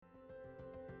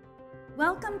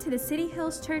Welcome to the City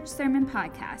Hills Church Sermon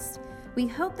Podcast. We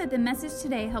hope that the message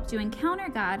today helped you encounter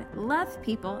God, love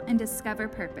people, and discover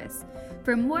purpose.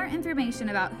 For more information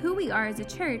about who we are as a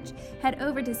church, head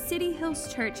over to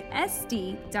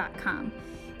cityhillschurchsd.com.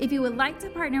 If you would like to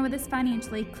partner with us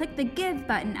financially, click the Give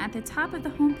button at the top of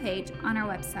the homepage on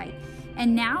our website.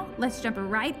 And now, let's jump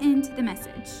right into the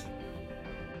message.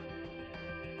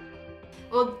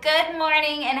 Well, good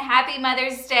morning and happy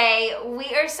Mother's Day.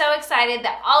 We are so excited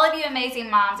that all of you amazing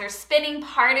moms are spending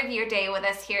part of your day with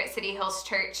us here at City Hills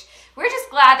Church. We're just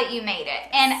glad that you made it.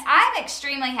 And I'm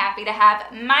extremely happy to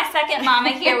have my second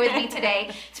mama here with me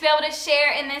today to be able to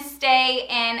share in this day.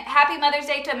 And happy Mother's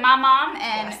Day to my mom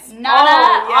and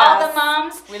Nana, all the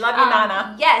moms. We love you,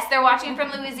 Nana. Yes, they're watching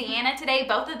from Louisiana today,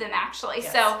 both of them actually.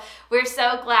 Yes. So we're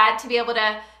so glad to be able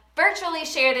to virtually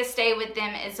share this day with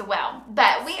them as well.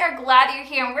 But we are glad that you're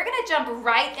here, and we're going to jump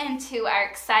right into our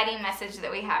exciting message that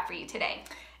we have for you today.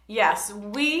 Yes,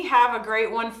 we have a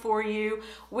great one for you.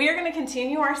 We are going to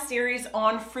continue our series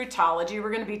on Fruitology.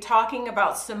 We're going to be talking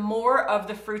about some more of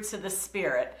the fruits of the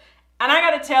Spirit. And I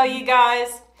got to tell you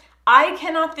guys, I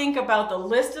cannot think about the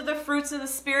list of the fruits of the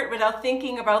Spirit without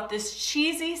thinking about this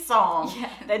cheesy song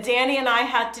that Danny and I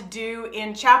had to do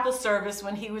in chapel service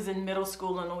when he was in middle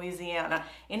school in Louisiana.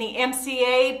 Any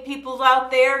MCA people out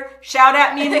there, shout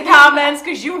at me in the comments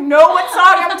because you know what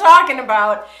song I'm talking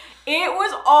about. It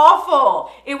was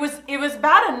awful. It was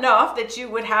bad enough that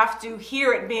you would have to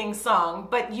hear it being sung,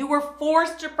 but you were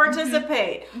forced to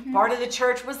participate. Part of the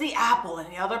church was the apple and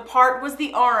the other part was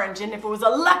the orange. And if it was a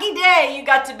lucky day, you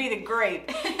got to be the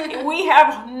grape. We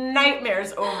have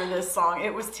nightmares over this song.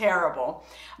 It was terrible.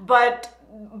 But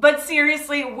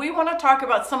seriously, we want to talk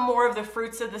about some more of the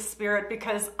fruits of the Spirit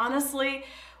because honestly,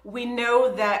 we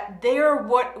know that they are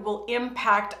what will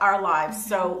impact our lives.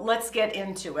 So let's get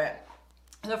into it.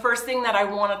 The first thing that I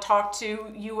want to talk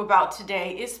to you about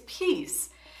today is peace.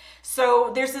 So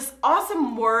there's this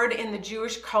awesome word in the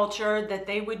Jewish culture that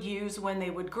they would use when they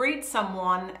would greet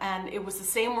someone, and it was the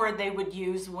same word they would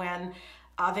use when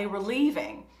they were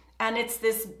leaving. And it's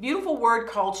this beautiful word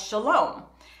called shalom.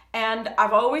 And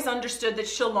I've always understood that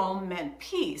shalom meant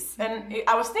peace. And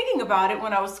I was thinking about it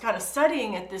when I was kind of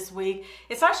studying it this week.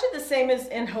 It's actually the same as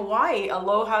in Hawaii.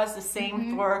 Aloha is the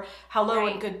same for hello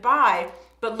and goodbye.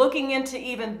 But looking into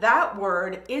even that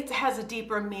word, it has a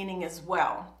deeper meaning as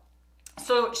well.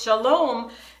 So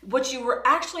shalom, what you were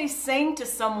actually saying to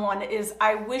someone is,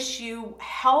 I wish you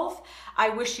health, I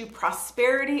wish you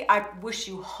prosperity, I wish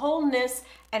you wholeness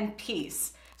and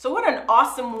peace. So what an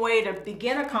awesome way to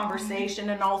begin a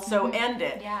conversation and also end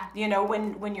it, you know,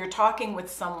 when you're talking with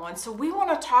someone. So we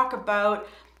want to talk about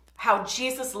how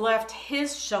Jesus left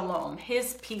his shalom,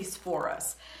 his peace for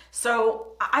us.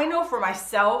 So I know for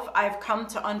myself, I've come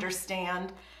to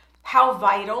understand how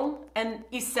vital and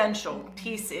essential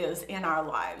peace is in our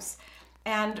lives.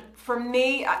 And for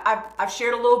me, I've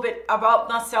shared a little bit about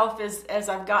myself as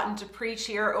I've gotten to preach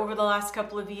here over the last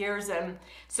couple of years. And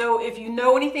so if you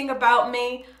know anything about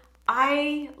me,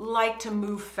 I like to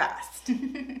move fast.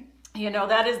 You know,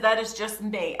 that is just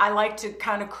me. I like to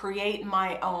kind of create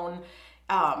my own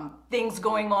things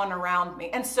going on around me.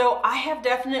 And so I have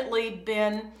definitely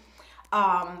been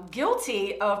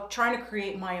guilty of trying to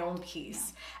create my own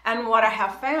peace. And what I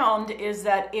have found is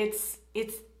that it's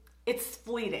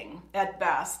fleeting at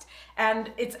best.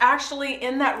 And it's actually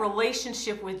in that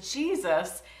relationship with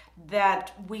Jesus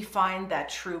that we find that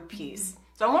true peace.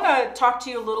 So I want to talk to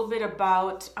you a little bit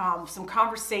about some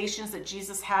conversations that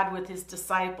Jesus had with his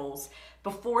disciples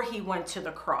before he went to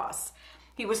the cross.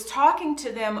 He was talking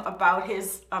to them about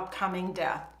his upcoming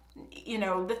death. You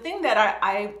know, the thing that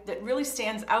that really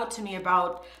stands out to me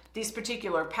about these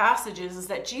particular passages is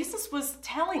that Jesus was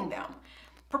telling them,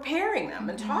 preparing them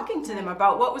and talking to them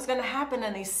about what was going to happen,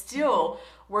 and they still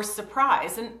were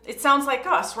surprised. And it sounds like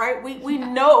us, right? We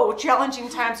know challenging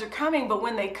times are coming, but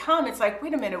when they come, it's like,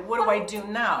 wait a minute, what do I do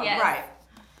now? Yes. Right.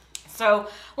 So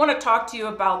I want to talk to you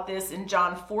about this in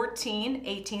John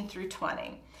 14:18 through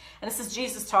 20. And this is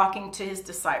Jesus talking to his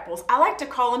disciples. I like to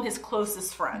call them his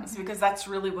closest friends because that's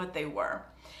really what they were.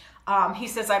 He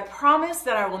says, I promise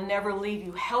that I will never leave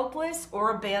you helpless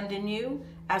or abandon you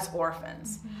as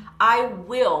orphans. I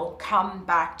will come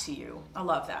back to you. I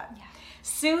love that. Yeah.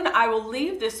 Soon I will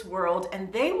leave this world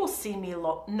and they will see me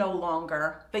no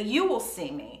longer, but you will see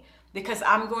me because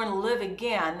I'm going to live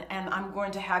again and I'm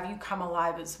going to have you come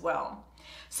alive as well.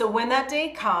 So when that day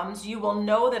comes, you will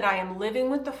know that I am living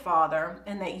with the Father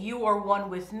and that you are one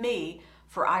with me,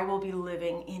 for I will be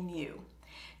living in you.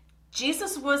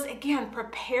 Jesus was, again,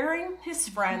 preparing his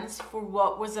friends for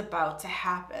what was about to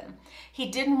happen. He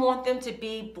didn't want them to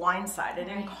be blindsided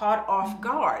and caught off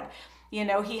guard. You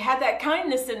know, he had that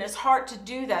kindness in his heart to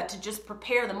do that, to just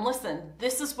prepare them. Listen,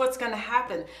 this is what's going to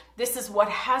happen. This is what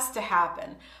has to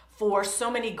happen for so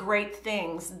many great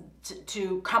things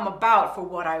to come about for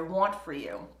what I want for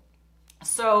you.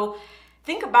 So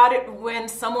think about it when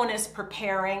someone is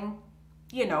preparing,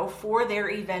 you know, for their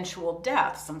eventual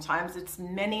death. Sometimes it's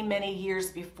many, many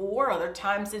years before. Other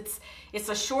times it's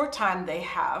a short time they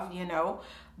have, you know.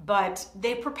 But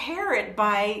they prepare it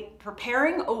by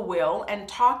preparing a will and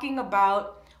talking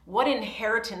about what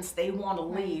inheritance they want to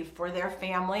leave for their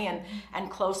family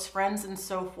and close friends and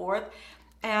so forth.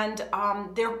 And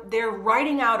they're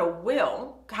writing out a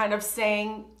will, kind of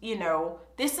saying, you know,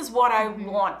 this is what I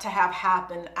want to have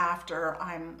happen after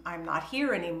I'm not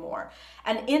here anymore.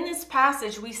 And in this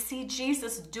passage, we see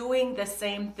Jesus doing the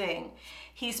same thing.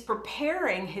 He's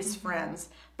preparing his friends,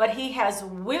 but he has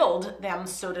willed them,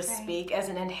 so to speak, as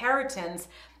an inheritance,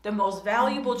 the most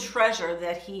valuable treasure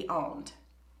that he owned.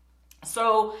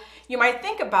 So you might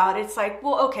think about it, it's like,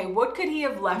 well, okay, what could he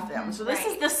have left them? So this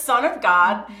is the Son of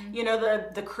God, you know,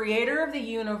 the creator of the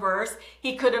universe.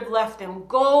 He could have left them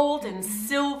gold and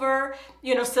silver,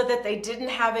 you know, so that they didn't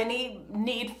have any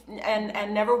need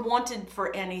and never wanted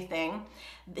for anything.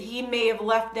 He may have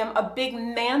left them a big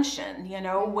mansion, you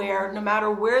know, where no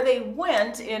matter where they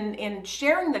went in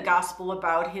sharing the gospel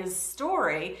about his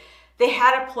story, they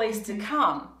had a place to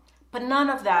come. But none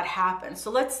of that happened.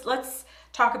 So let's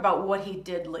talk about what he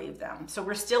did leave them. So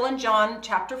we're still in John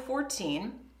chapter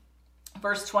 14,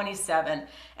 verse 27.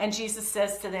 And Jesus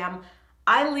says to them,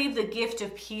 I leave the gift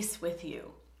of peace with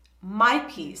you. My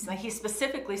peace. Now he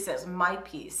specifically says, my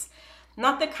peace.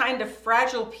 Not the kind of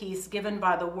fragile peace given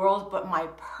by the world, but my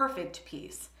perfect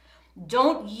peace.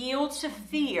 Don't yield to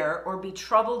fear or be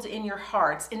troubled in your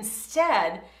hearts.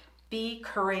 Instead, be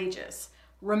courageous.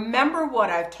 Remember what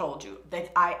I've told you,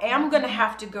 that I am going to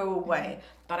have to go away,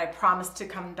 but I promise to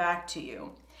come back to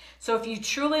you. So if you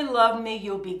truly love me,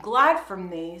 you'll be glad for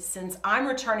me, since I'm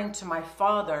returning to my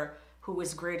Father, who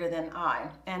is greater than I.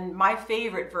 And my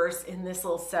favorite verse in this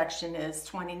little section is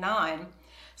 29.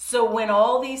 So when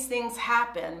all these things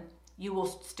happen, you will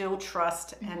still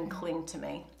trust and cling to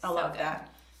me. I love that.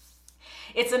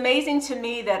 It's amazing to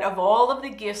me that of all of the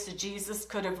gifts that Jesus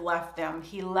could have left them,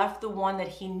 he left the one that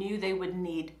he knew they would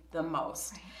need the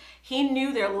most. Right. He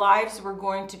knew their lives were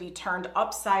going to be turned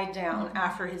upside down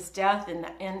after his death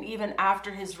and even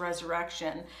after his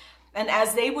resurrection. And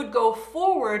as they would go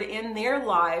forward in their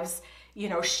lives, you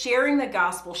know, sharing the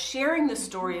gospel, sharing the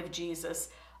story of Jesus,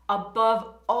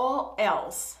 above all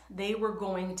else, they were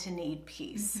going to need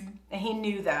peace. And he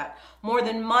knew that. More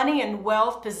than money and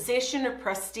wealth, position or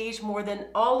prestige, more than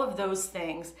all of those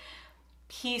things,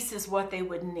 peace is what they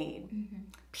would need.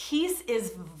 Peace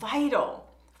is vital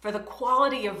for the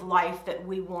quality of life that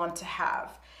we want to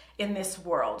have in this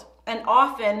world. And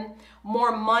often,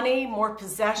 more money, more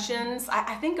possessions.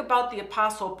 I think about the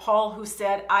Apostle Paul, who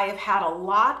said, I have had a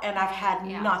lot and I've had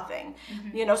nothing.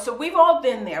 You know, so we've all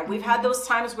been there. We've had those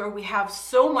times where we have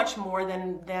so much more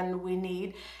than we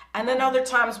need. And then other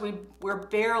times we're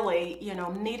barely, you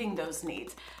know, meeting those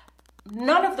needs.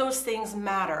 None of those things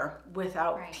matter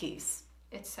without peace.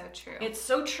 It's so true. It's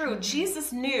so true.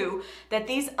 Jesus knew that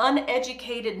these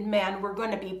uneducated men were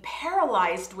going to be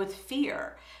paralyzed with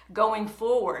fear going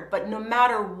forward. But no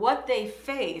matter what they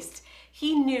faced,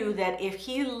 he knew that if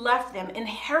he left them,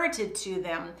 inherited to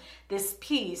them this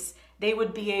peace, they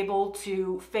would be able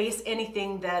to face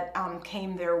anything that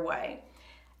came their way.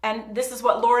 And this is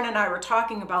what Lauren and I were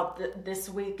talking about this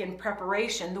week in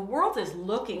preparation. The world is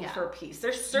looking for peace.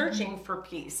 They're searching for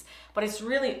peace, but it's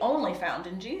really only found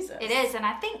in Jesus. It is, and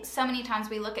I think so many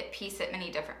times we look at peace at many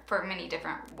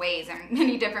different ways and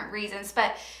many different reasons.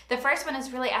 But the first one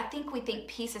is really, I think we think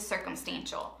peace is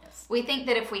circumstantial. Yes. We think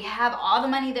that if we have all the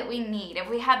money that we need, if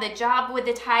we have the job with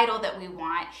the title that we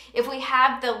want, if we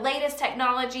have the latest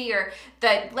technology or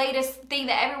the latest thing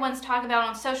that everyone's talking about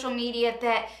on social media,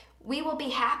 that we will be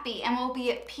happy and we'll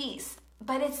be at peace.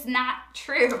 But it's not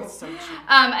true. It's so true.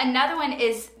 Another one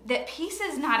is that peace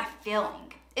is not a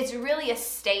feeling. It's really a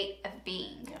state of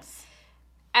being. Yes.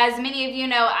 As many of you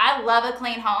know, I love a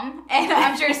clean home, and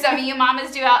I'm sure some of you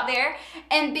mamas do out there.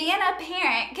 And being a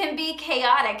parent can be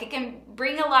chaotic. It can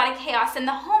bring a lot of chaos, and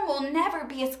the home will never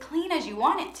be as clean as you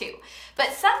want it to.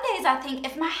 But some days I think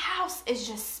if my house is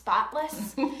just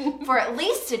spotless for at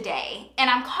least a day, and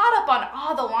I'm caught up on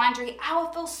all the laundry, I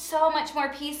will feel so much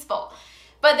more peaceful.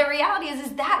 But the reality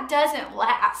is that doesn't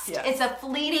last. Yes. It's a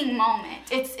fleeting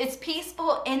moment. It's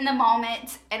peaceful in the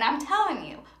moment. And I'm telling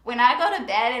you, when I go to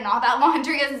bed and all that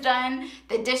laundry is done,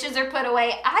 the dishes are put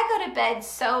away, I go to bed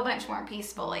so much more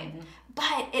peacefully.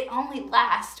 But it only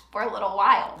lasts for a little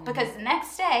while because the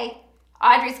next day,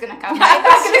 Audrey's going to come right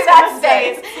back into that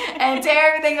space and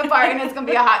tear everything apart, and it's going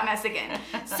to be a hot mess again.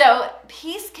 So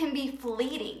peace can be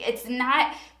fleeting. It's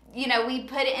not, we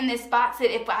put it in this box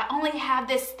that if I only have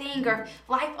this thing or if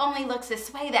life only looks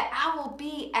this way, that I will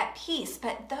be at peace.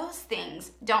 But those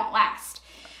things don't last.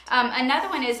 Another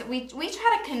one is we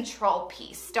try to control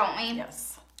peace, don't we?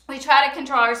 Yes. We try to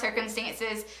control our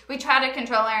circumstances. We try to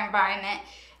control our environment.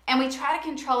 And we try to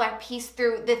control our peace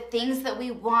through the things that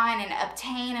we want and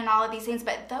obtain and all of these things.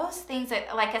 But those things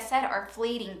that, like I said, are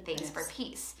fleeting things for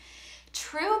peace.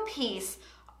 True peace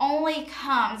only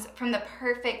comes from the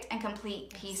perfect and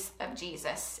complete peace of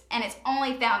Jesus. And it's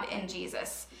only found in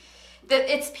Jesus.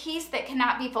 It's peace that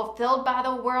cannot be fulfilled by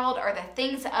the world or the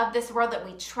things of this world that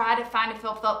we try to find to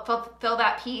fulfill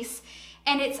that peace.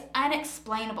 And it's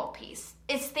unexplainable peace.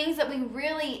 It's things that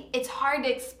it's hard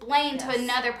to explain to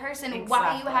another person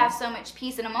why you have so much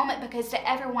peace in a moment, because to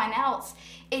everyone else,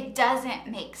 it doesn't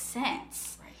make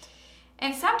sense. Right.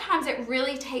 And sometimes it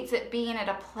really takes it being at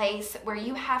a place where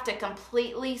you have to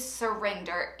completely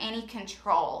surrender any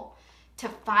control to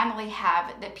finally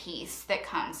have the peace that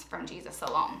comes from Jesus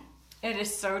alone. It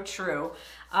is so true.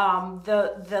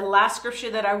 The last scripture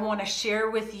that I want to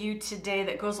share with you today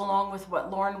that goes along with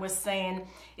what Lauren was saying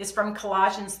is from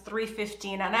Colossians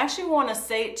 3:15. And I actually want to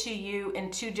say it to you in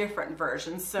two different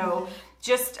versions. So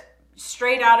just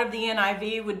straight out of the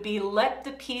NIV would be, let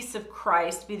the peace of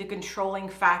Christ be the controlling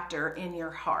factor in your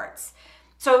hearts.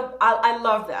 So I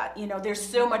love that. There's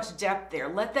so much depth there.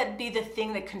 Let that be the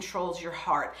thing that controls your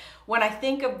heart. When I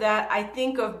think of that, I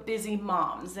think of busy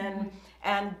moms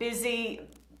and busy,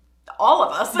 all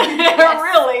of us,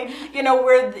 really,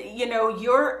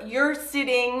 where, you're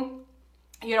sitting,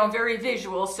 very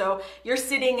visual. So you're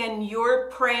sitting and you're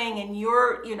praying and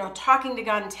you're, talking to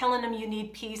God and telling him you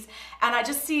need peace. And I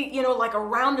just see, like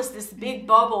around us, this big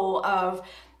bubble of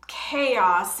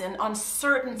chaos and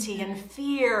uncertainty and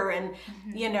fear and,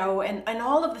 and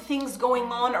all of the things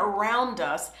going on around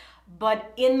us.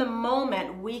 But in the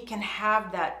moment, we can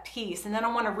have that peace. And then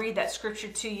I want to read that scripture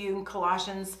to you in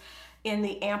Colossians in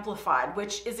the Amplified,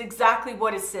 which is exactly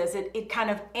what it says. It kind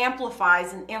of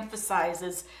amplifies and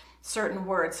emphasizes certain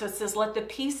words. So it says, let the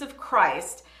peace of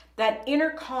Christ, that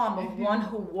inner calm of one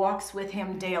who walks with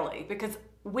him daily, because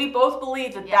we both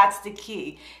believe that that's the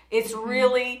key. It's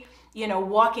really,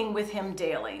 walking with him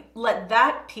daily. Let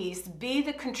that peace be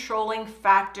the controlling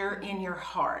factor in your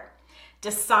heart,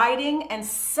 deciding and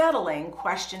settling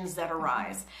questions that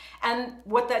arise. And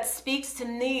what that speaks to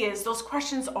me is those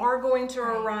questions are going to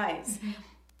arise.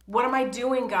 What am I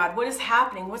doing, God? What is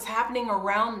happening? What's happening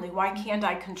around me? Why can't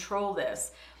I control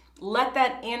this? Let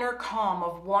that inner calm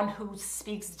of one who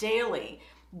speaks daily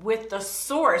with the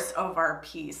source of our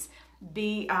peace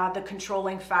be the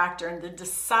controlling factor and the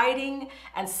deciding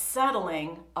and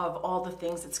settling of all the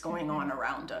things that's going on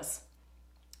around us.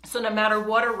 So no matter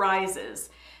what arises,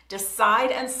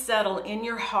 decide and settle in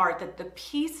your heart that the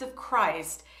peace of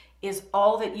Christ is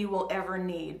all that you will ever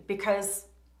need, because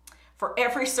for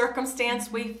every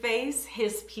circumstance we face,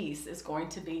 his peace is going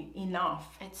to be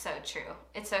enough. It's so true.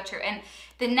 It's so true. And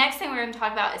the next thing we're going to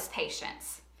talk about is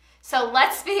patience. So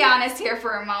let's be honest here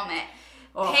for a moment.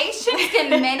 Oh. Patience can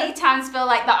many times feel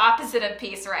like the opposite of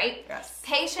peace, right? Yes.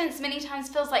 Patience many times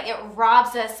feels like it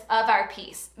robs us of our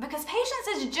peace, because patience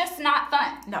is just not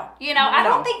fun. No. I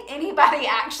don't think anybody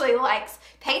actually likes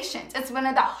patience. It's one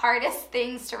of the hardest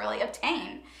things to really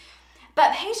obtain.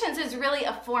 But patience is really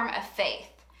a form of faith.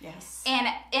 Yes. And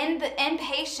in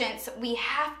patience, we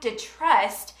have to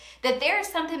trust that there is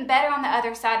something better on the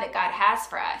other side that God has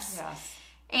for us. Yes.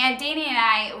 And Danny and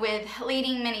I, with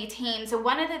leading many teams,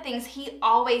 one of the things he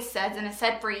always says, and has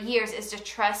said for years, is to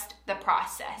trust the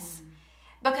process.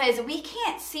 Because we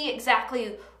can't see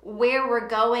exactly where we're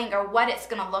going or what it's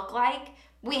going to look like.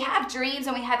 We have dreams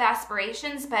and we have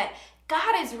aspirations, but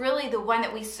God is really the one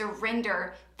that we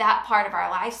surrender that part of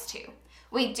our lives to.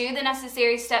 We do the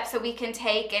necessary steps that we can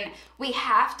take, and we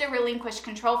have to relinquish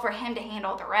control for him to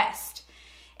handle the rest.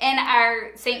 In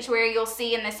our sanctuary, you'll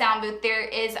see in the sound booth, there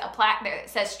is a plaque there that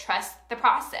says, trust the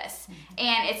process.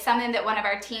 And it's something that one of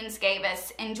our teams gave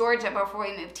us in Georgia before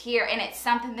we moved here. And it's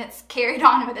something that's carried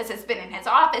on with us. It's been in his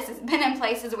office. It's been in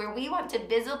places where we want to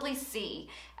visibly see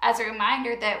as a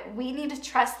reminder that we need to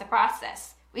trust the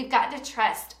process. We've got to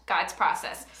trust God's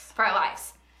process for our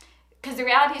lives. Because the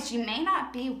reality is you may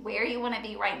not be where you want to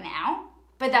be right now,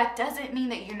 but that doesn't mean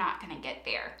that you're not going to get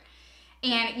there.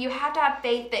 And you have to have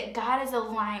faith that God is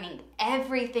aligning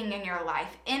everything in your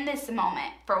life in this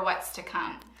moment for what's to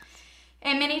come.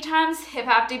 And many times, if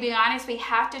I have to be honest, we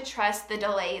have to trust the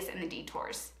delays and the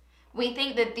detours. We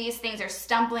think that these things are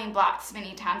stumbling blocks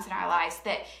many times in our lives,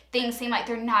 that things seem like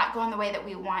they're not going the way that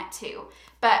we want to.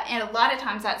 But and a lot of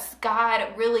times that's God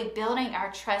really building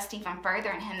our trust even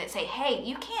further in him, that say, hey,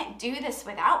 you can't do this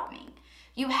without me.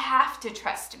 You have to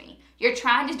trust me. You're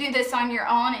trying to do this on your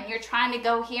own and you're trying to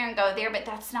go here and go there, but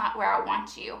that's not where I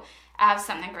want you. I have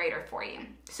something greater for you.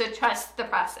 So trust the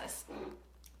process.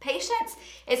 Patience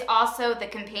is also the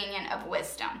companion of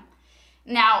wisdom.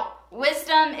 Now,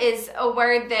 wisdom is a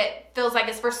word that feels like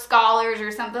it's for scholars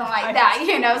or something like that.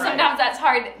 You know, sometimes that's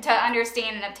hard to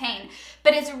understand and obtain.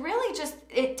 But it's really just,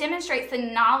 it demonstrates the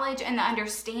knowledge and the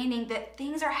understanding that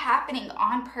things are happening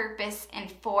on purpose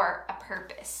and for a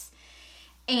purpose.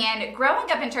 And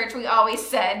growing up in church, we always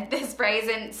said this phrase,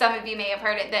 and some of you may have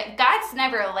heard it, that God's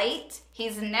never late,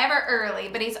 he's never early,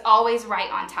 but he's always right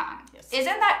on time. Yes.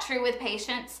 Isn't that true with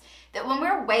patience? That when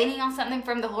we're waiting on something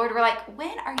from the Lord, we're like,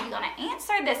 when are you going to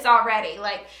answer this already?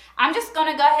 Like, I'm just going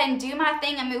to go ahead and do my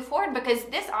thing and move forward because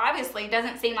this obviously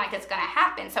doesn't seem like it's going to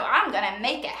happen. So I'm going to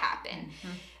make it happen.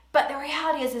 Mm-hmm. But the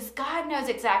reality is God knows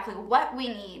exactly what we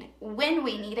need, when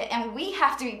we need it, and we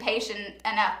have to be patient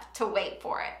enough to wait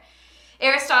for it.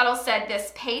 Aristotle said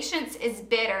this, patience is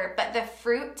bitter, but the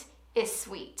fruit is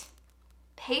sweet.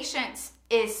 Patience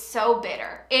is so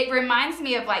bitter. It reminds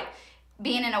me of like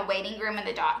being in a waiting room in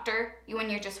the doctor, when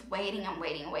you're just waiting and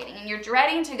waiting and waiting, and you're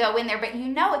dreading to go in there, but you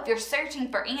know if you're searching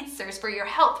for answers for your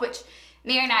health, which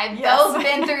Mary and I have both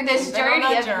been through this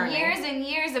journey of years and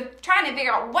years of trying to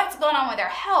figure out what's going on with our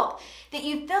health, that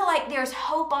you feel like there's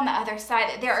hope on the other side,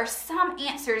 that there are some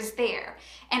answers there.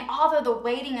 And although the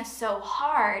waiting is so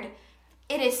hard,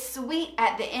 it is sweet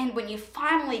at the end when you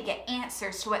finally get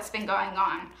answers to what's been going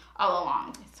on all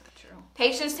along. It's so true.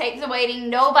 Patience takes the waiting.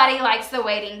 Nobody likes the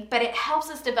waiting, but it helps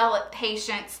us develop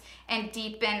patience and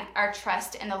deepen our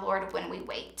trust in the Lord when we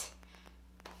wait.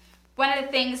 One of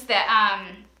the things that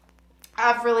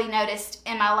I've really noticed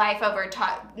in my life over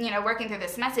working through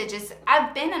this message is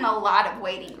I've been in a lot of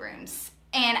waiting rooms.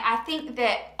 And I think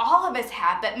that all of us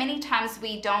have, but many times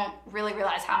we don't really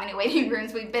realize how many waiting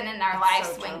rooms we've been in our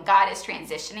lives when God is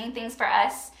transitioning things for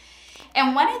us.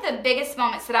 And one of the biggest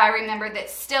moments that I remember that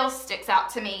still sticks out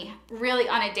to me really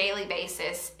on a daily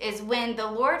basis is when the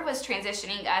Lord was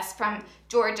transitioning us from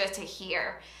Georgia to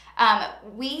here.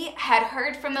 We had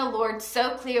heard from the Lord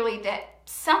so clearly that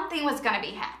something was going to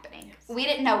be happening. Yes. We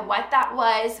didn't know what that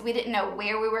was. We didn't know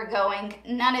where we were going.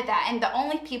 None of that. And the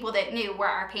only people that knew were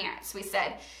our parents. We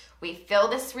said, we feel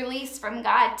this release from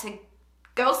God to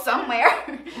go somewhere.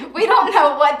 We don't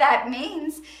know what that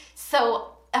means.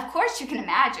 So, of course, you can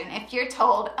imagine if you're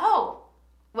told, oh,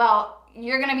 well,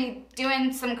 you're going to be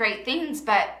doing some great things,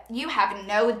 but you have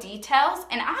no details.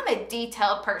 And I'm a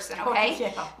detailed person, okay? Oh,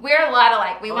 yeah. We're a lot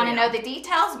alike. We want to know the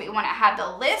details. We want to have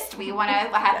the list. We want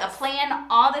to have the plan,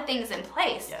 all the things in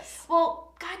place. Yes.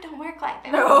 Well, God don't work like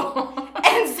that. No.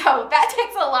 And so that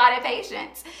takes a lot of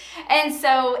patience. And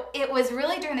so it was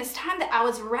really during this time that I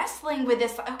was wrestling with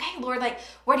this, okay, Lord, like,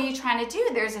 what are you trying to do?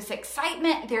 There's this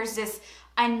excitement. There's this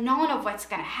unknown of what's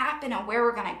going to happen and where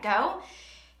we're going to go.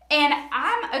 And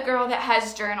I'm a girl that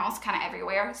has journals kind of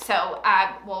everywhere. So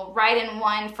I will write in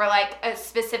one for like a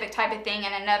specific type of thing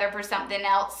and another for something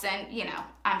else. And,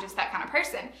 I'm just that kind of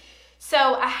person. So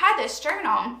I had this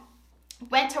journal,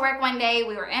 went to work one day.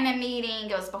 We were in a meeting.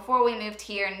 It was before we moved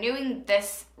here. Knowing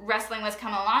this wrestling was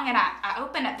coming along. And I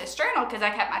opened up this journal because I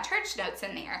kept my church notes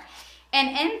in there. And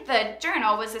in the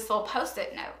journal was this little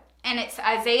Post-it note. And it's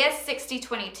Isaiah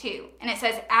 60:22. And it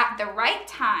says, at the right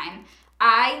time,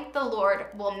 I, the Lord,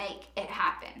 will make it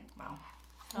happen. Wow.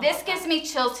 This gives me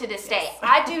chills to this day.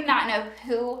 I do not know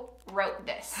who wrote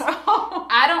this.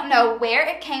 I don't know where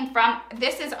it came from.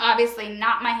 This is obviously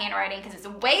not my handwriting because it's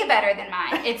way better than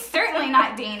mine. It's certainly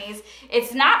not Danny's.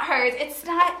 It's not hers. It's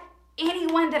not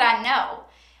anyone that I know.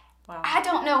 Wow. I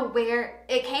don't know where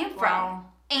it came from. Wow.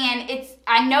 And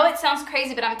I know it sounds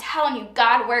crazy, but I'm telling you,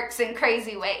 God works in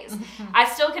crazy ways. I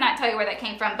still cannot tell you where that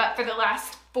came from, but for the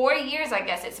last 4 years, I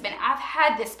guess it's been, I've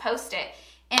had this Post-it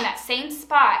in that same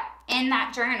spot in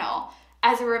that journal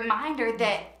as a reminder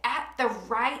that at the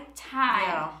right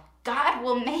time, God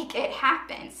will make it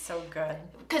happen. So good.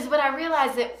 Because what I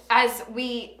realized that as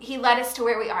He led us to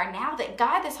where we are now, that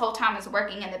God this whole time is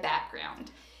working in the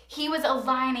background. He was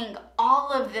aligning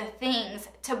all of the things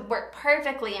to work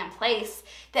perfectly in place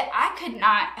that I could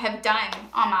not have done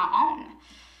on my own.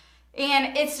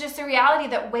 And it's just a reality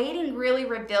that waiting really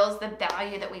reveals the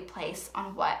value that we place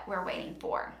on what we're waiting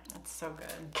for. That's so good.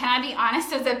 Can I be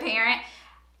honest as a parent?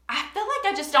 I feel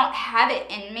like I just don't have it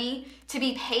in me to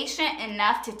be patient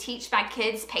enough to teach my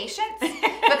kids patience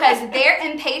because their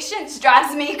impatience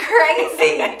drives me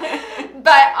crazy.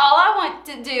 But all I want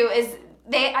to do is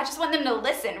I just want them to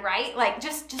listen, right? Like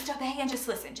just obey and just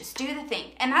listen, just do the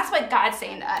thing. And that's what God's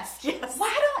saying to us. Yes.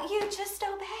 Why don't you just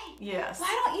obey? Yes.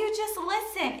 Why don't you just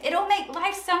listen? It'll make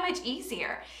life so much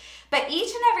easier. But each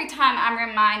and every time I'm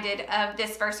reminded of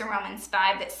this verse in Romans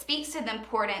 5 that speaks to the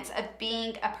importance of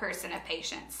being a person of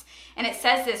patience. And it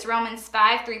says this, Romans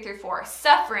 5, 3-4,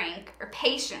 suffering or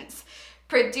patience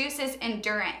produces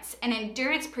endurance, and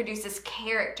endurance produces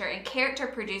character, and character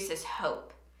produces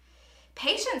hope.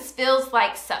 Patience feels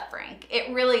like suffering.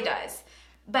 It really does.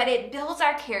 But it builds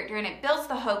our character, and it builds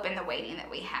the hope in the waiting that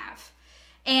we have.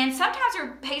 And sometimes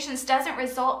our patience doesn't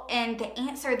result in the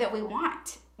answer that we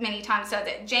want. Many times does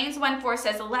it. James 1:4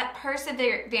 says, let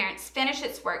perseverance finish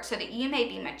its work so that you may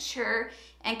be mature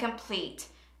and complete,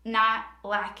 not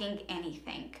lacking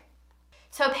anything.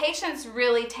 So patience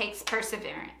really takes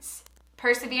perseverance.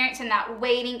 Perseverance in that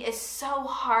waiting is so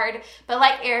hard, but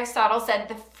like Aristotle said,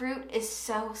 the fruit is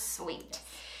so sweet.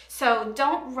 So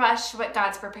don't rush what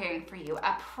God's preparing for you.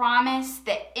 I promise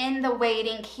that in the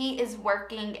waiting, He is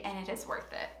working and it is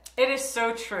worth it. It is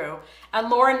so true. And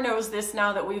Lauren knows this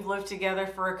now that we've lived together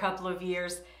for a couple of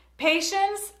years.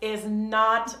 Patience is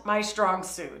not my strong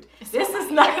suit. This is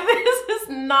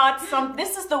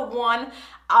the one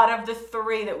out of the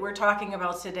three that we're talking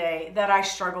about today that I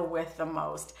struggle with the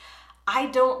most. I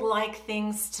don't like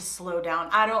things to slow down.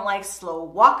 I don't like slow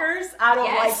walkers. I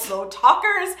don't like slow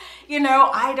talkers.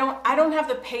 I don't have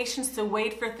the patience to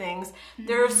wait for things. Mm-hmm.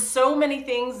 There are so many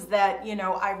things that,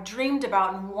 I've dreamed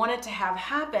about and wanted to have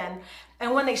happen.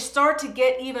 And when they start to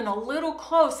get even a little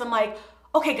close, I'm like,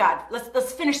 okay, God,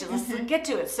 let's finish it. Let's get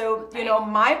to it. So,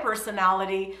 my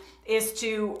personality is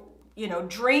to,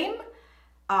 dream,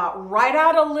 write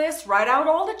out a list, write out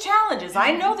all the challenges.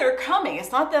 I know they're coming.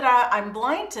 It's not that I'm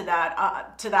blind to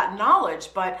that knowledge,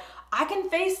 but I can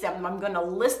face them. I'm going to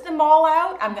list them all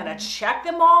out. I'm going to check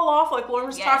them all off, like Lauren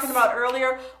was talking about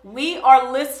earlier. We are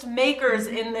list makers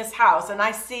in this house, and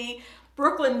I see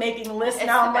Brooklyn making lists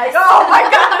now. I'm like, oh my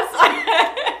gosh.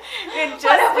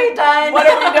 What have we done? What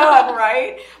have we done,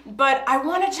 right? But I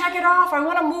want to check it off. I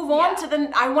want to move on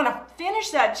I want to finish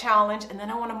that challenge, and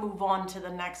then I want to move on to the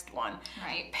next one.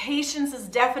 Right. Patience is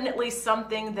definitely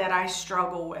something that I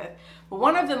struggle with. But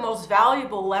one of the most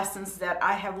valuable lessons that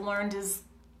I have learned is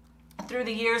through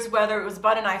the years, whether it was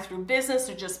Bud and I through business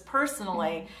or just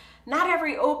personally, not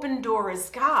every open door is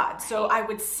God. So I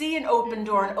would see an open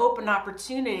door, an open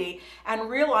opportunity, and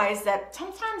realize that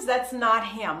sometimes that's not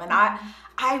Him. And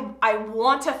I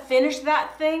want to finish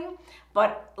that thing,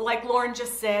 but like Lauren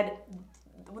just said,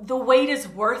 the wait is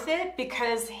worth it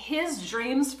because His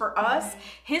dreams for us,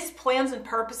 His plans and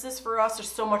purposes for us are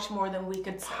so much more than we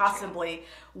could possibly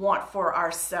want for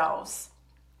ourselves.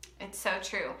 It's so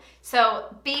true.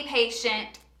 So be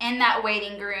patient in that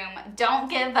waiting room. Don't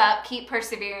give up. Keep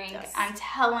persevering. Yes. I'm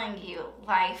telling you,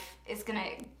 life is going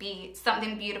to be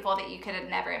something beautiful that you could have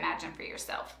never imagined for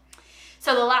yourself.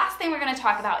 So the last thing we're going to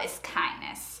talk about is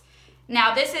kindness.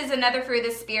 Now, this is another fruit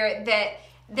of the Spirit that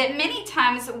many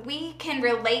times we can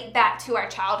relate back to our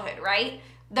childhood, right?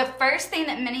 The first thing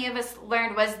that many of us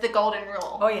learned was the golden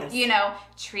rule. Oh, yes.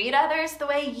 Treat others the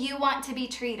way you want to be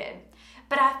treated.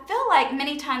 But I feel like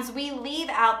many times we leave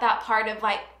out that part of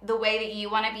like the way that you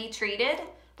want to be treated.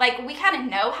 Like we kind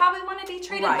of know how we want to be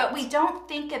treated, but we don't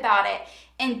think about it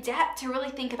in depth to really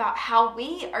think about how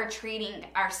we are treating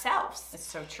ourselves. It's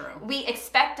so true. We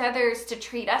expect others to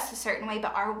treat us a certain way,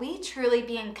 but are we truly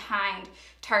being kind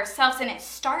to ourselves? And it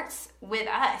starts with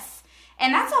us.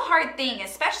 And that's a hard thing,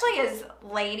 especially as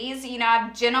ladies.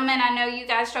 Gentlemen, I know you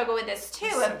guys struggle with this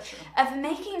too, of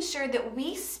making sure that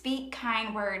we speak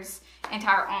kind words into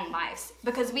our own lives.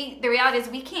 Because the reality is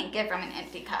we can't give from an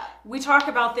empty cup. We talk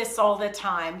about this all the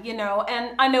time,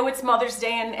 and I know it's Mother's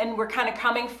Day and we're kind of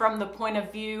coming from the point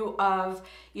of view of,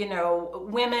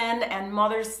 women and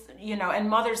mothers, and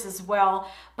mothers as well.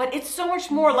 But it's so much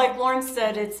more, like Lauren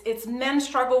said, it's men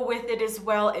struggle with it as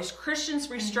well. As Christians,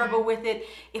 we struggle with it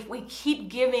if we keep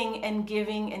giving and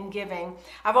giving and giving.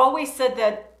 I've always said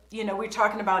that, we were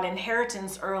talking about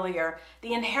inheritance earlier.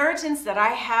 The inheritance that I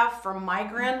have from my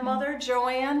grandmother,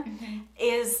 Joanne,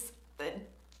 is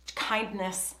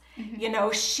kindness.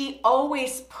 She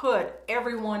always put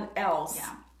everyone else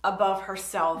above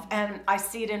herself. And I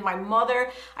see it in my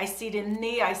mother. I see it in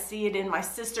me. I see it in my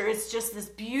sister. It's just this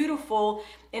beautiful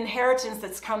inheritance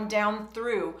that's come down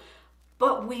through.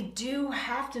 But we do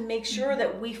have to make sure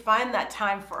that we find that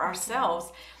time for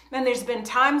ourselves. And there's been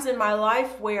times in my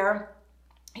life where,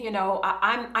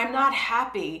 I'm not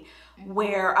happy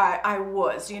where I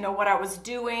was, what I was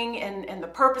doing and the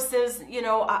purposes,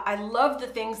 I love the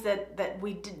things that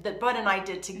we did, that Bud and I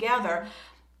did together.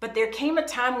 But there came a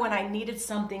time when I needed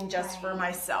something just for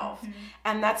myself.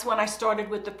 And that's when I started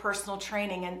with the personal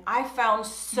training. And I found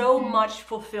so much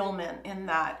fulfillment in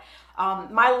that.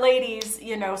 My ladies,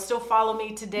 still follow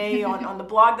me today on the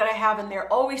blog that I have, and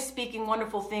they're always speaking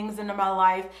wonderful things into my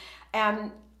life.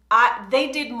 And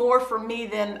they did more for me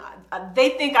than they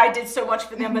think I did so much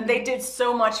for them, but they did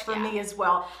so much for me as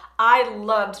well. I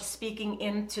loved speaking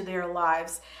into their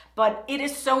lives. But it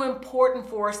is so important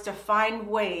for us to find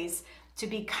ways to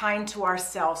be kind to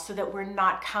ourselves so that we're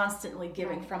not constantly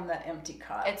giving from that empty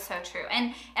cup. It's so true.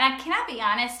 And I cannot be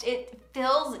honest, it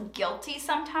feels guilty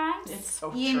sometimes. It's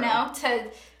so you true. To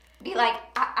be like,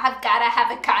 I've got to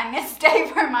have a kindness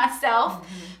day for myself.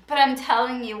 But I'm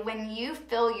telling you, when you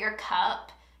fill your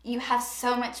cup, you have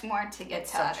so much more to give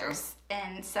to others. True.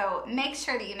 And so make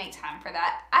sure that you make time for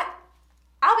that.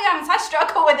 I'll be honest, I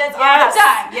struggle with this all the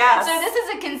time. Yes. So this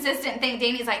is a consistent thing.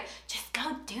 Danny's like, just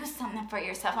go do something for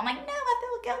yourself. I'm like, no, I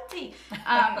feel guilty.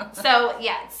 So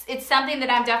yeah, it's something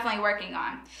that I'm definitely working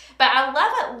on. But I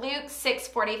love what Luke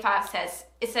 6:45 says.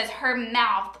 It says, her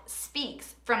mouth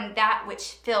speaks from that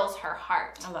which fills her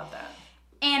heart. I love that.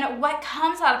 And what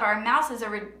comes out of our mouths is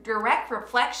a direct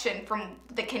reflection from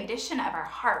the condition of our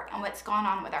heart and what's going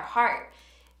on with our heart.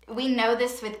 We know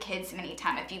this with kids many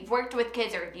times. If you've worked with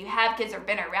kids or if you have kids or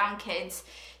been around kids,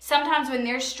 sometimes when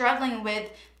they're struggling with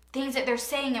things that they're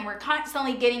saying and we're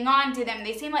constantly getting on to them,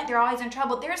 they seem like they're always in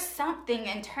trouble. There's something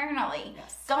internally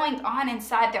going on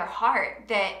inside their heart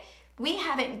that we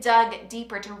haven't dug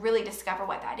deeper to really discover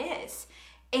what that is.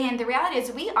 And the reality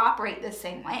is we operate the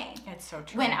same way. It's so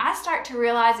true. When I start to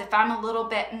realize if I'm a little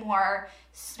bit more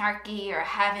snarky or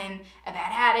having a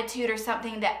bad attitude or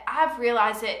something, that I've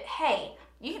realized that, hey,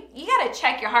 you got to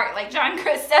check your heart. Like John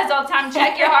Chris says all the time,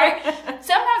 check your heart.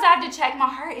 Sometimes I have to check my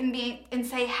heart and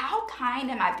say, how kind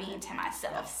am I being to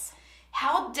myself? Yes.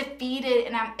 How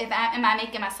defeated am I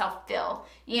making myself feel?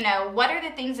 What are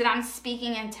the things that I'm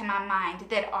speaking into my mind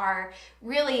that are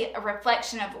really a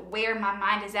reflection of where my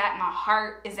mind is at, my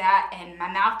heart is at, and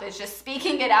my mouth is just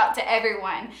speaking it out to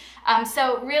everyone.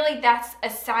 So really that's a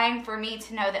sign for me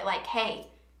to know that like, hey,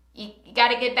 you got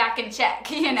to get back in check,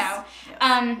 Yes.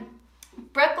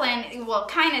 Brooklyn,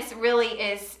 kindness really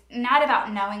is not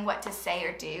about knowing what to say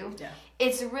or do. Yeah.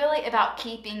 It's really about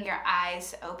keeping your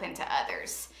eyes open to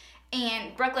others.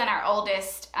 And Brooklyn, our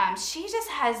oldest, she just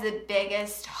has the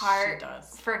biggest heart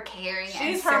for caring.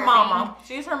 She's her mama.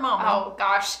 She's her mama. Oh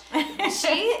gosh,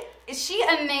 she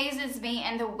amazes me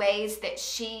in the ways that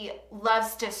she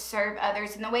loves to serve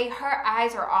others, and the way her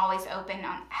eyes are always open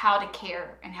on how to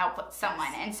care and help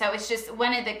someone. And so it's just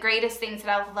one of the greatest things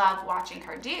that I love watching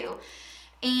her do.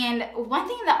 And one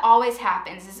thing that always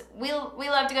happens is we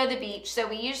love to go to the beach. So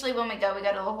we usually, when we go to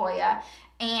La Jolla.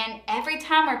 And every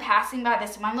time we're passing by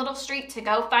this one little street to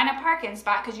go find a parking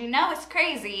spot, because it's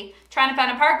crazy trying to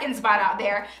find a parking spot out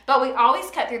there, but we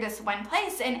always cut through this one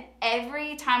place. And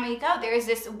every time we go, there's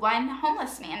this one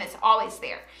homeless man that's always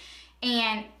there.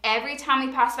 And every time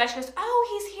we pass by, she goes,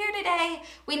 oh, he's here today.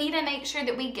 We need to make sure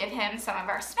that we give him some of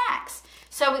our snacks.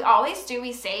 So we always do.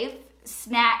 We save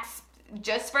snacks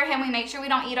just for him. We make sure we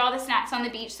don't eat all the snacks on the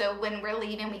beach, so when we're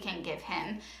leaving, we can give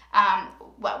him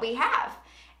what we have.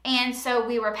 And so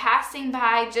we were passing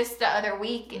by just the other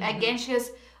week. Again, she goes,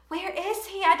 where is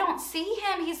he? I don't see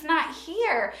him. He's not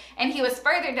here. And he was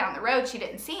further down the road. She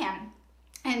didn't see him.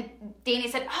 And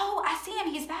Danny said, oh, I see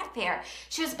him. He's back there.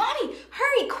 She goes, Mommy,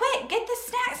 hurry, quick. Get the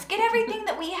snacks. Get everything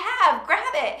that we have.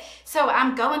 Grab it. So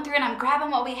I'm going through and I'm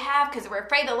grabbing what we have because we're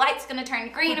afraid the light's going to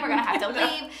turn green and we're going to have to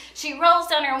leave. She rolls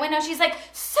down her window. She's like,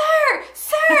 sir.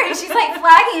 And she's like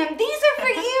flagging him. These are for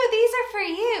you. These are for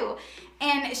you.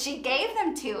 And she gave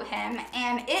them to him,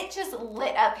 and it just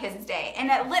lit up his day. And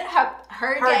it lit up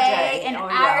her day and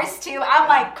ours too. I'm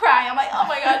like crying. I'm like, oh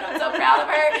my God, I'm so proud of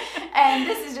her. And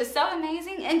this is just so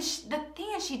amazing. And the thing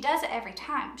is, she does it every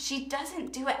time. She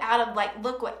doesn't do it out of like,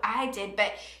 look what I did.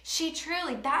 But she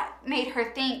truly, that made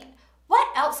her think, what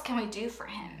else can we do for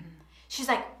him? She's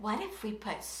like, what if we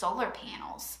put solar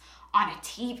panels on a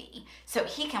TV so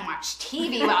he can watch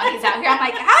TV while he's out here? I'm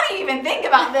like, how do you even think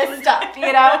about this stuff,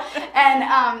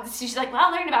 And so she's like, well,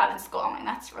 I learned about it in school. I'm like,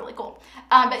 that's really cool.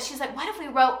 But she's like, what if we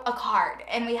wrote a card?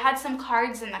 And we had some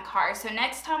cards in the car. So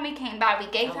next time we came by,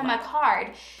 we gave him a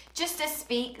card just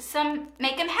to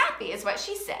make him happy is what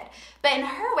she said. But in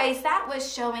her ways, that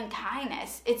was showing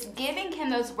kindness. It's giving him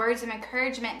those words of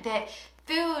encouragement that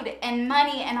food and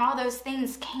money and all those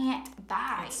things can't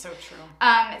buy. That's so true.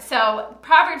 So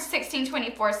Proverbs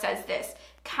 16:24 says this: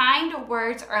 kind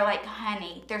words are like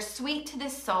honey. They're sweet to the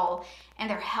soul and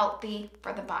they're healthy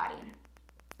for the body.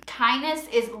 Kindness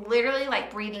is literally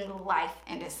like breathing life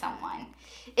into someone.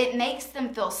 It makes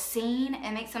them feel seen,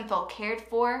 it makes them feel cared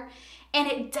for, and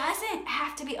it doesn't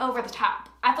have to be over the top.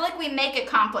 I feel like we make it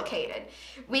complicated.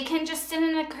 We can just send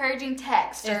an encouraging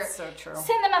text or It's so true.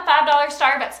 send them a $5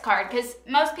 Starbucks card because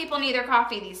most people need their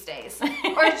coffee these days.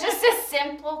 Or just a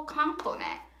simple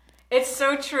compliment. It's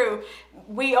so true.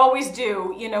 We always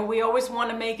do. We always want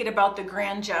to make it about the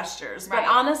grand gestures. But Right.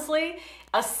 honestly,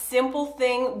 a simple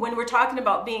thing when we're talking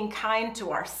about being kind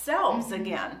to ourselves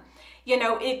again,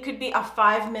 it could be a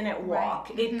 5-minute walk.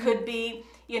 Right. It could be,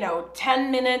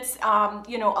 10 minutes,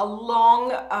 a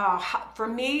long, for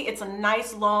me, it's a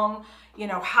nice long,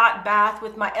 hot bath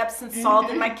with my Epsom salt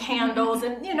and my candles.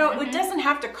 And, it doesn't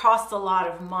have to cost a lot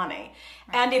of money.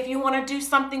 And if you want to do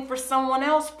something for someone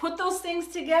else, put those things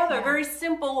together. Yeah. Very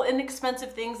simple,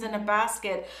 inexpensive things in a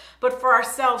basket. But for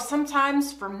ourselves,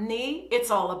 sometimes for me, it's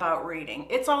all about reading.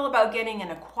 It's all about getting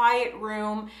in a quiet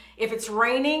room. If it's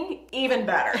raining, even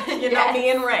better. Yes.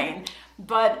 Me and rain.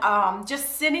 But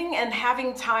just sitting and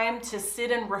having time to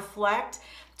sit and reflect,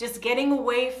 just getting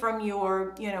away from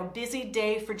your, busy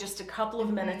day for just a couple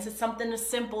of minutes. It's something as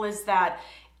simple as that.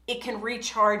 It can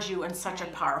recharge you in such a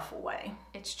powerful way.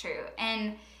 It's true.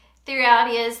 And the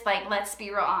reality is, let's be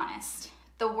real honest.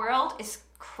 The world is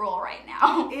cruel right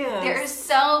now. It is. There is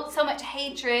so much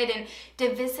hatred and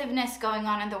divisiveness going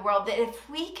on in the world that if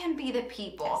we can be the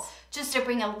people just to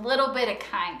bring a little bit of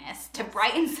kindness to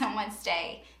brighten someone's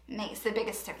day, makes the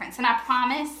biggest difference. And I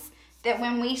promise that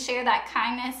when we share that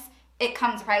kindness, it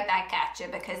comes right back at you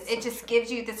because it just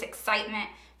gives you this excitement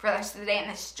for the rest of the day and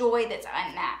this joy that's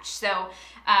unmatched. So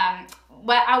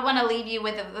what I want to leave you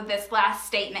with this last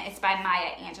statement is by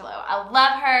Maya Angelou. I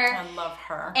love her. I love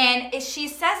her. And she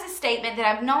says a statement that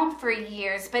I've known for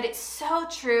years, but it's so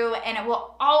true and it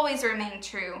will always remain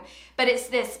true. But it's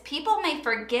this: people may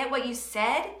forget what you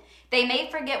said, they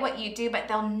may forget what you do, but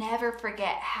they'll never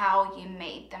forget how you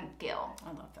made them feel. I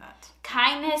love that.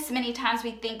 Kindness, many times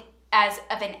we think as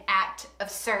of an act of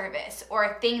service or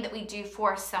a thing that we do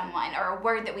for someone or a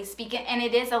word that we speak, and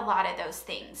it is a lot of those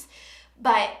things.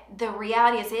 But the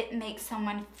reality is it makes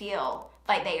someone feel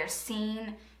like they are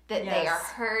seen, that they are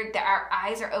heard, that our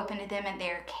eyes are open to them and they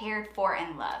are cared for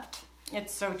and loved.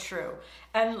 It's so true.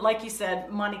 And like you said,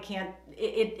 money can't,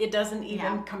 it doesn't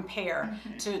even compare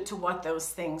to what those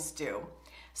things do.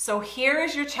 So here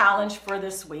is your challenge for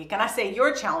this week. And I say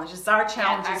your challenge, it's our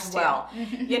challenge as well.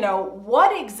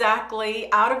 What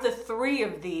exactly out of the 3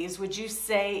 of these would you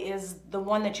say is the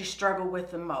one that you struggle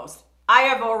with the most? I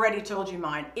have already told you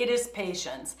mine. It is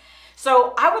patience.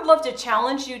 So I would love to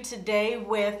challenge you today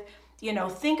with,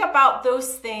 think about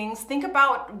those things. Think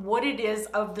about what it is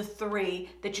of the 3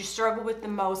 that you struggle with the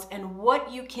most and what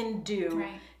you can do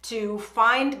to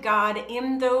find God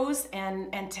in those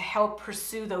and to help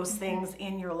pursue those things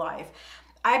in your life.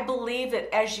 I believe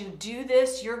that as you do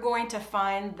this, you're going to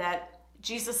find that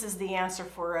Jesus is the answer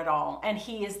for it all, and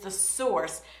he is the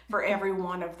source for every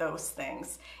one of those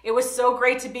things. It was so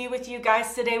great to be with you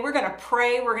guys today. We're going to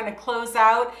pray, we're going to close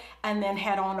out, and then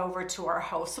head on over to our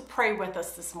host. So pray with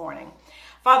us this morning.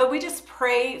 Father, we just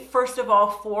pray, first of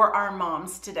all, for our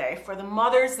moms today, for the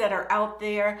mothers that are out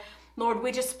there. Lord,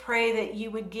 we just pray that you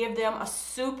would give them a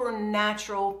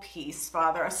supernatural peace,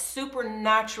 Father, a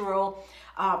supernatural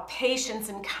patience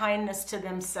and kindness to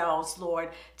themselves, Lord,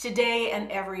 today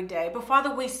and every day. But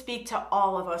Father, we speak to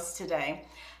all of us today.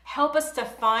 Help us to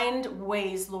find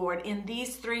ways, Lord, in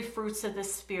these 3 fruits of the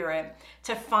Spirit,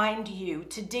 to find you,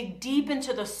 to dig deep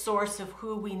into the source of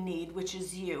who we need, which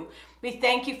is you. We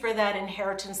thank you for that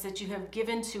inheritance that you have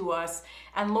given to us.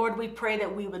 And Lord, we pray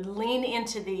that we would lean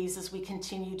into these as we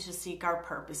continue to seek our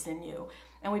purpose in you.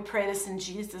 And we pray this in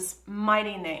Jesus'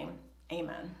 mighty name.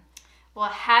 Amen. Well,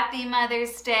 happy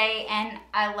Mother's Day, and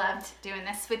I loved doing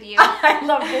this with you. I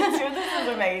love it too. This is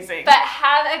amazing. But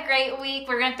have a great week.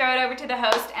 We're going to throw it over to the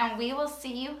host, and we will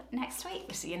see you next week.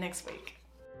 See you next week.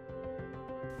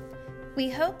 We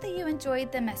hope that you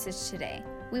enjoyed the message today.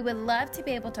 We would love to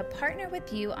be able to partner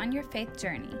with you on your faith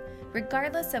journey.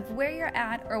 Regardless of where you're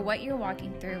at or what you're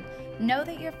walking through, know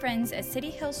that your friends at City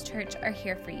Hills Church are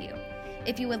here for you.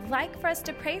 If you would like for us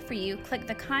to pray for you, click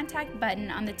the contact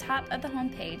button on the top of the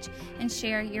homepage and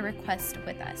share your request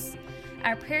with us.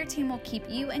 Our prayer team will keep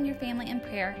you and your family in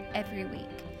prayer every week.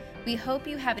 We hope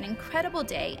you have an incredible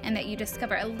day and that you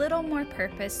discover a little more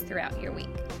purpose throughout your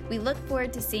week. We look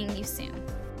forward to seeing you soon.